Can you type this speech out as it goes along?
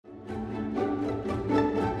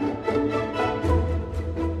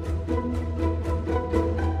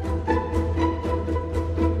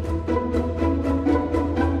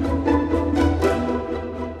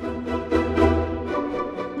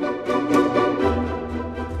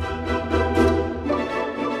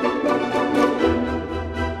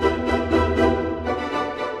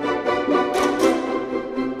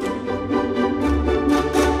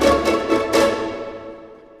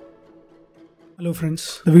Hello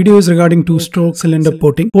friends, the video is regarding two-stroke cylinder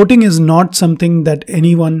porting. Porting is not something that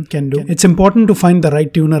anyone can do. It's important to find the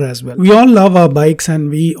right tuner as well. We all love our bikes and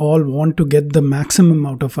we all want to get the maximum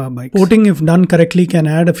out of our bikes. Porting, if done correctly, can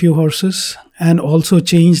add a few horses and also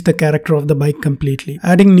change the character of the bike completely.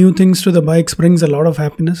 Adding new things to the bikes brings a lot of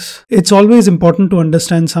happiness. It's always important to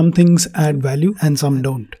understand some things add value and some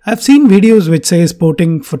don't. I've seen videos which says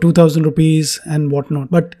porting for 2000 rupees and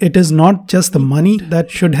whatnot, but it is not just the money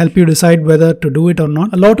that should help you decide whether to do it or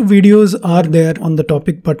not. A lot of videos are there on the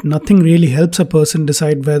topic, but nothing really helps a person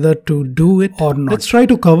decide whether to do it or not. Let's try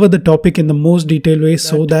to cover the topic in the most detailed way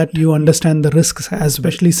so that you understand the risks,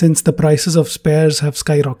 especially since the prices of spares have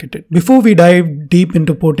skyrocketed. Before we dive deep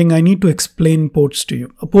into porting, I need to explain ports to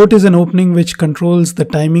you. A port is an opening which controls the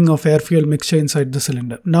timing of air-fuel mixture inside the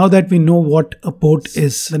cylinder. Now that we know what a port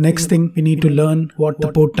is, the next thing we need to learn what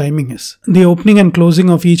the port timing is. The opening and closing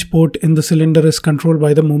of each port in the cylinder is controlled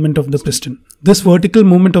by the movement of the piston. This vertical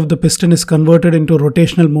movement of the piston is converted into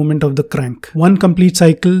rotational movement of the crank. One complete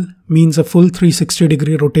cycle means a full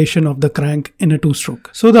 360-degree rotation of the crank in a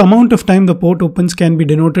two-stroke. So the amount of time the port opens can be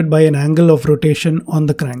denoted by an angle of rotation on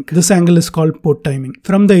the crank. This angle is called port timing.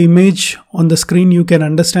 From the image on the screen, you can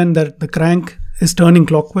understand that the crank is turning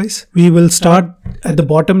clockwise. We will start at the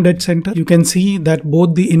bottom dead center. You can see that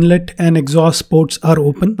both the inlet and exhaust ports are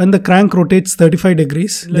open. When the crank rotates 35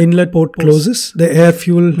 degrees, the inlet port closes. The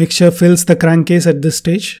air-fuel mixture fills the crankcase at this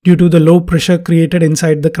stage due to the low pressure created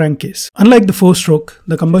inside the crankcase. Unlike the four-stroke,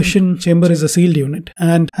 the combustion chamber is a sealed unit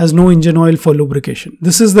and has no engine oil for lubrication.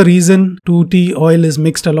 This is the reason 2T oil is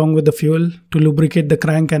mixed along with the fuel to lubricate the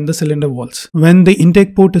crank and the cylinder walls. When the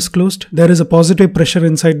intake port is closed, there is a positive pressure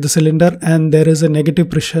inside the cylinder and there is a negative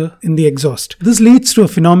pressure in the exhaust. This leads to a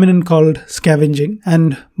phenomenon called scavenging,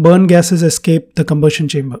 and burn gases escape the combustion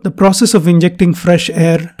chamber. The process of injecting fresh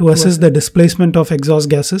air to assist the displacement of exhaust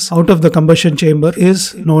gases out of the combustion chamber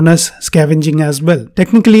is known as scavenging as well.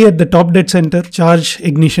 Technically, at the top dead center, charge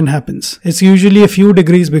ignition happens. It's usually a few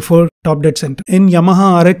degrees before top dead center. In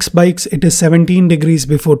Yamaha RX bikes, it is 17 degrees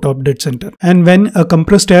before top dead center. And when a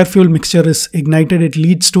compressed air fuel mixture is ignited, it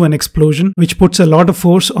leads to an explosion which puts a lot of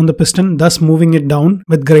force on the piston, thus moving it down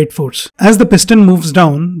with great force. As the piston moves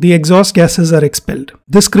down, the exhaust gases are expelled.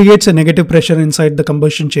 This creates a negative pressure inside the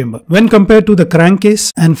combustion chamber. When compared to the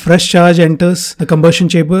crankcase, and fresh charge enters the combustion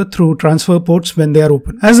chamber through transfer ports when they are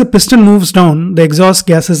open. As the piston moves down, the exhaust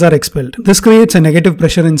gases are expelled. This creates a negative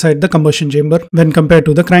pressure inside the combustion chamber when compared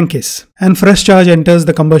to the crankcase. And fresh charge enters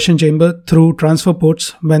the combustion chamber through transfer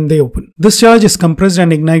ports when they open. This charge is compressed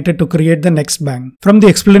and ignited to create the next bang. From the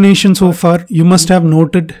explanation so far, you must have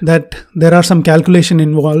noted that there are some calculation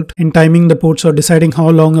involved in timing the ports or deciding how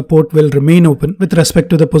long a port will remain open with respect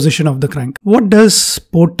to the position of the crank. What does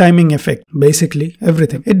port timing affect? Basically,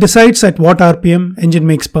 everything. It decides at what RPM engine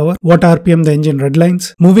makes power, what RPM the engine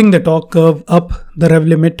redlines, moving the torque curve up the rev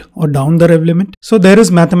limit or down the rev limit. So there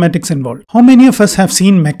is mathematics involved. How many of us have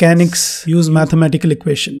seen mechanics use mathematical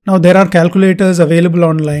equation? Now there are calculators available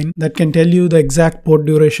online that can tell you the exact port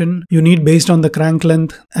duration you need based on the crank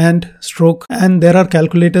length and stroke, and there are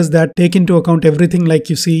calculators that take into account everything like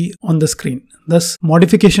you see on the screen. Thus,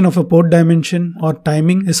 modification of a port dimension or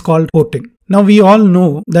timing is called porting. Now we all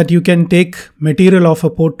know that you can take material off a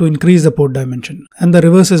port to increase the port dimension, and the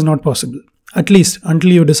reverse is not possible, at least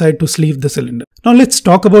until you decide to sleeve the cylinder. Now let's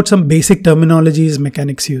talk about some basic terminologies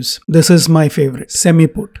mechanics use. This is my favorite,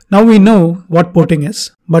 semi-port. Now we know what porting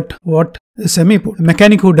is, but what is semi-port? A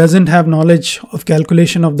mechanic who doesn't have knowledge of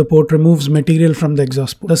calculation of the port removes material from the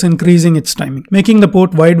exhaust port, thus increasing its timing. Making the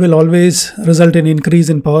port wide will always result in increase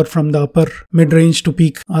in power from the upper mid-range to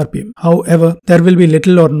peak RPM. However, there will be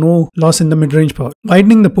little or no loss in the mid-range power.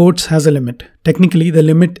 Widening the ports has a limit. Technically, the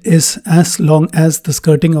limit is as long as the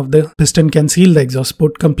skirting of the piston can seal the exhaust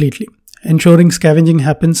port completely, ensuring scavenging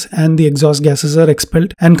happens and the exhaust gases are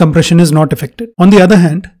expelled and compression is not affected. On the other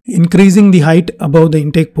hand, increasing the height above the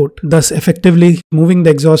intake port, thus effectively moving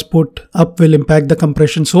the exhaust port up, will impact the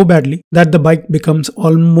compression so badly that the bike becomes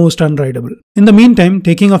almost unrideable. In the meantime,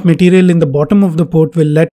 taking off material in the bottom of the port will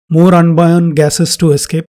let more unbound gases to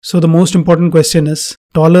escape. So the most important question is,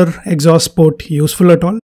 taller exhaust port useful at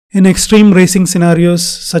all? In extreme racing scenarios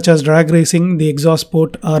such as drag racing, the exhaust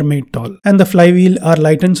port are made tall and the flywheel are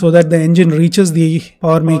lightened so that the engine reaches the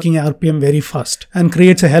power making RPM very fast and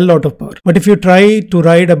creates a hell lot of power. But if you try to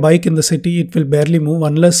ride a bike in the city, it will barely move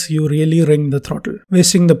unless you really wring the throttle,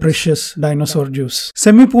 wasting the precious dinosaur juice.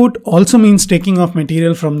 Semi-port also means taking off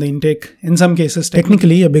material from the intake. In some cases,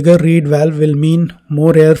 technically a bigger reed valve will mean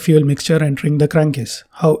more air-fuel mixture entering the crankcase.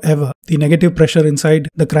 However, the negative pressure inside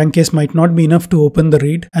the crankcase might not be enough to open the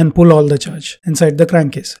reed and pull all the charge inside the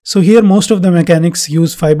crankcase. So here most of the mechanics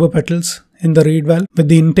use fiber petals in the reed valve. With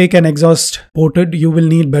the intake and exhaust ported, you will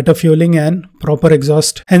need better fueling and proper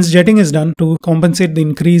exhaust. Hence, jetting is done to compensate the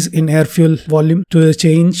increase in air fuel volume to the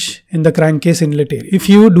change in the crankcase inlet area. If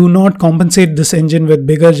you do not compensate this engine with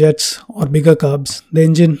bigger jets or bigger carbs, the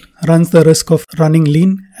engine runs the risk of running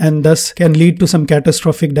lean and thus can lead to some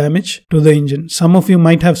catastrophic damage to the engine. Some of you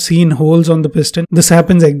might have seen holes on the piston. This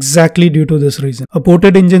happens exactly due to this reason. A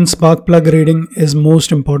ported engine spark plug reading is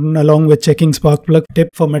most important, along with checking spark plug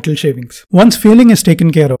tip for metal shavings. Once fueling is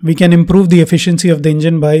taken care of, we can improve the efficiency of the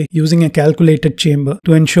engine by using a calculated chamber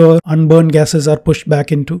to ensure unburned gases are pushed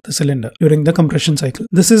back into the cylinder during the compression cycle.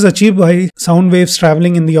 This is achieved by sound waves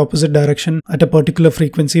traveling in the opposite direction at a particular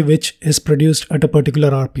frequency, which is produced at a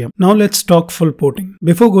particular RPM. Now let's talk full porting.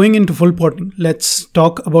 Before going into full porting, let's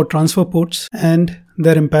talk about transfer ports and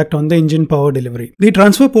their impact on the engine power delivery. The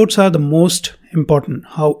transfer ports are the most important.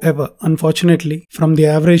 However, unfortunately, from the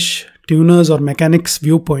average tuners or mechanics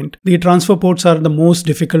viewpoint, the transfer ports are the most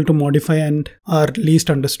difficult to modify and are least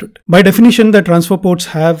understood. By definition, the transfer ports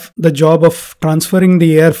have the job of transferring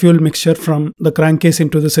the air-fuel mixture from the crankcase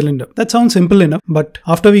into the cylinder. That sounds simple enough, but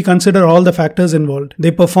after we consider all the factors involved,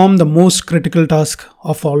 they perform the most critical task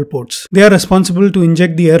of all ports. They are responsible to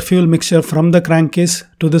inject the air-fuel mixture from the crankcase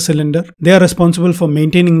to the cylinder. They are responsible for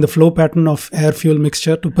maintaining the flow pattern of air-fuel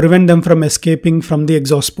mixture to prevent them from escaping from the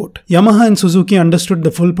exhaust port. Yamaha and Suzuki understood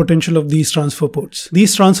the full potential of these transfer ports.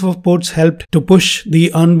 These transfer ports helped to push the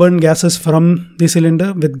unburned gases from the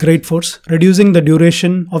cylinder with great force. Reducing the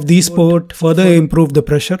duration of these ports further improved the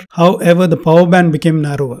pressure. However, the power band became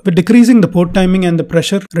narrower, with decreasing the port timing and the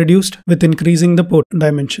pressure reduced with increasing the port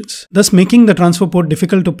dimensions, thus making the transfer port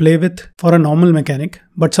difficult to play with for a normal mechanic.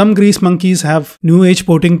 But some grease monkeys have new age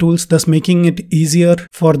porting tools, thus making it easier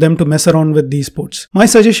for them to mess around with these ports. My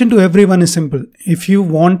suggestion to everyone is simple. If you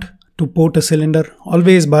want to port a cylinder,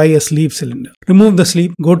 always buy a sleeve cylinder. Remove the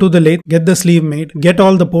sleeve, go to the lathe, get the sleeve made, get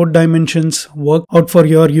all the port dimensions worked out for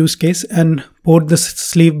your use case, and port the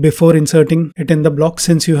sleeve before inserting it in the block,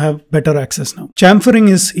 since you have better access now. Chamfering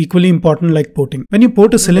is equally important like porting. When you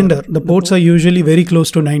port a cylinder, the ports are usually very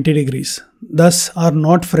close to 90 degrees, thus are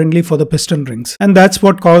not friendly for the piston rings, and that's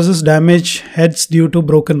what causes damaged heads due to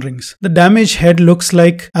broken rings. The damaged head looks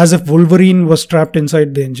like as if Wolverine was trapped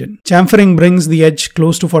inside the engine. Chamfering brings the edge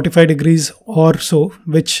close to 45 degrees or so,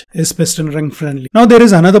 which is piston ring friendly. Now there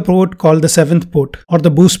is another port called the 7th port or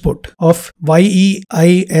the boost port of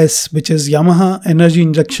YEIS, which is Yamaha Energy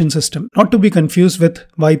Injection System, not to be confused with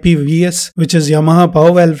YPVS, which is Yamaha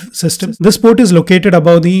Power Valve System. This port is located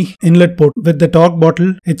above the inlet port. With the torque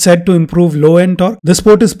bottle, it's said to improve low-end torque. This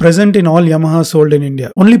port is present in all Yamaha sold in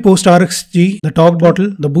India. Only post RXG, the torque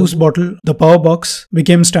bottle, the boost bottle, the power box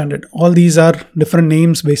became standard. All these are different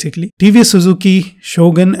names basically. TVS, Suzuki,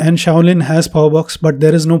 Shogun and Shaolin has power box, but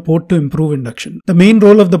there is no port to improve induction. The main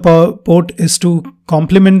role of the power port is to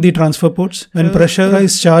complement the transfer ports. When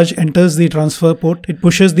pressurized charge enters the transfer port, it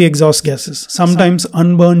pushes the exhaust gases. Sometimes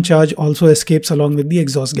unburned charge also escapes along with the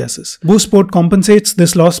exhaust gases. Boost port compensates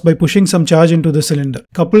this loss by pushing some charge into the cylinder.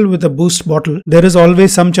 Coupled with a boost bottle, there is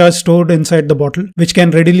always some charge stored inside the bottle, which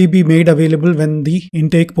can readily be made available when the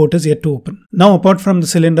intake port is yet to open. Now, apart from the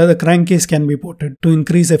cylinder, the crankcase can be ported to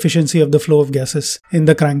increase efficiency of the flow of gases in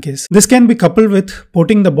the crankcase. This can be coupled with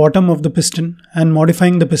porting the bottom of the piston and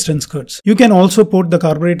modifying the piston skirts. You can also port the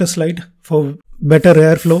carburetor slide for better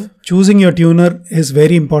airflow. Choosing your tuner is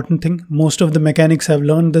very important thing. Most of the mechanics have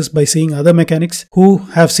learned this by seeing other mechanics who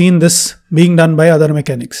have seen this being done by other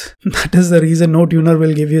mechanics. That is the reason no tuner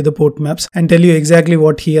will give you the port maps and tell you exactly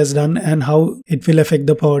what he has done and how it will affect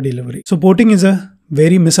the power delivery. So porting is a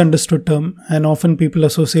very misunderstood term, and often people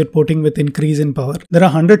associate porting with increase in power. There are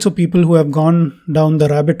hundreds of people who have gone down the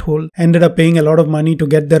rabbit hole, ended up paying a lot of money to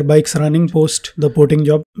get their bikes running post the porting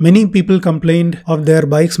job. Many people complained of their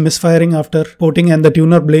bikes misfiring after porting, and the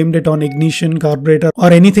tuner blamed it on ignition, carburetor or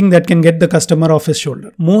anything that can get the customer off his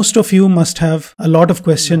shoulder. Most of you must have a lot of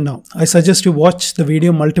questions now. I suggest you watch the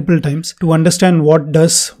video multiple times to understand what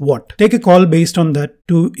does what. Take a call based on that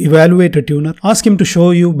to evaluate a tuner. Ask him to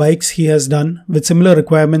show you bikes he has done with similar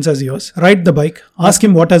requirements as yours. Write the bike. Ask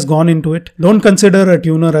him what has gone into it. Don't consider a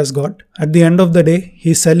tuner as God. At the end of the day,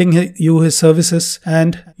 he's selling you his services,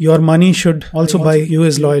 and your money should also buy you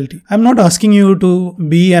his loyalty. I'm not asking you to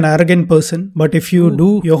be an arrogant person, but if you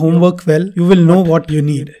do your homework well, you will know what you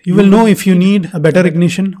need. You will know if you need a better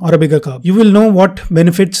ignition or a bigger carb. You will know what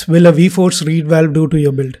benefits will a V-Force reed valve do to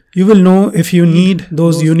your build. You will know if you need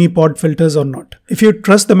those unipod filters or not. If you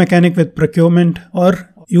trust the mechanic with procurement, or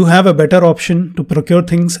you have a better option to procure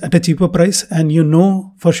things at a cheaper price, and you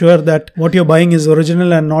know for sure that what you're buying is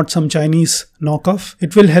original and not some Chinese knockoff.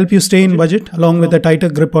 It will help you stay in budget along with a tighter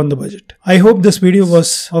grip on the budget. I hope this video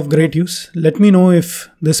was of great use. Let me know if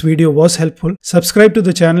this video was helpful. Subscribe to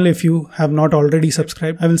the channel if you have not already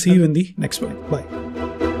subscribed. I will see you in the next one. Bye.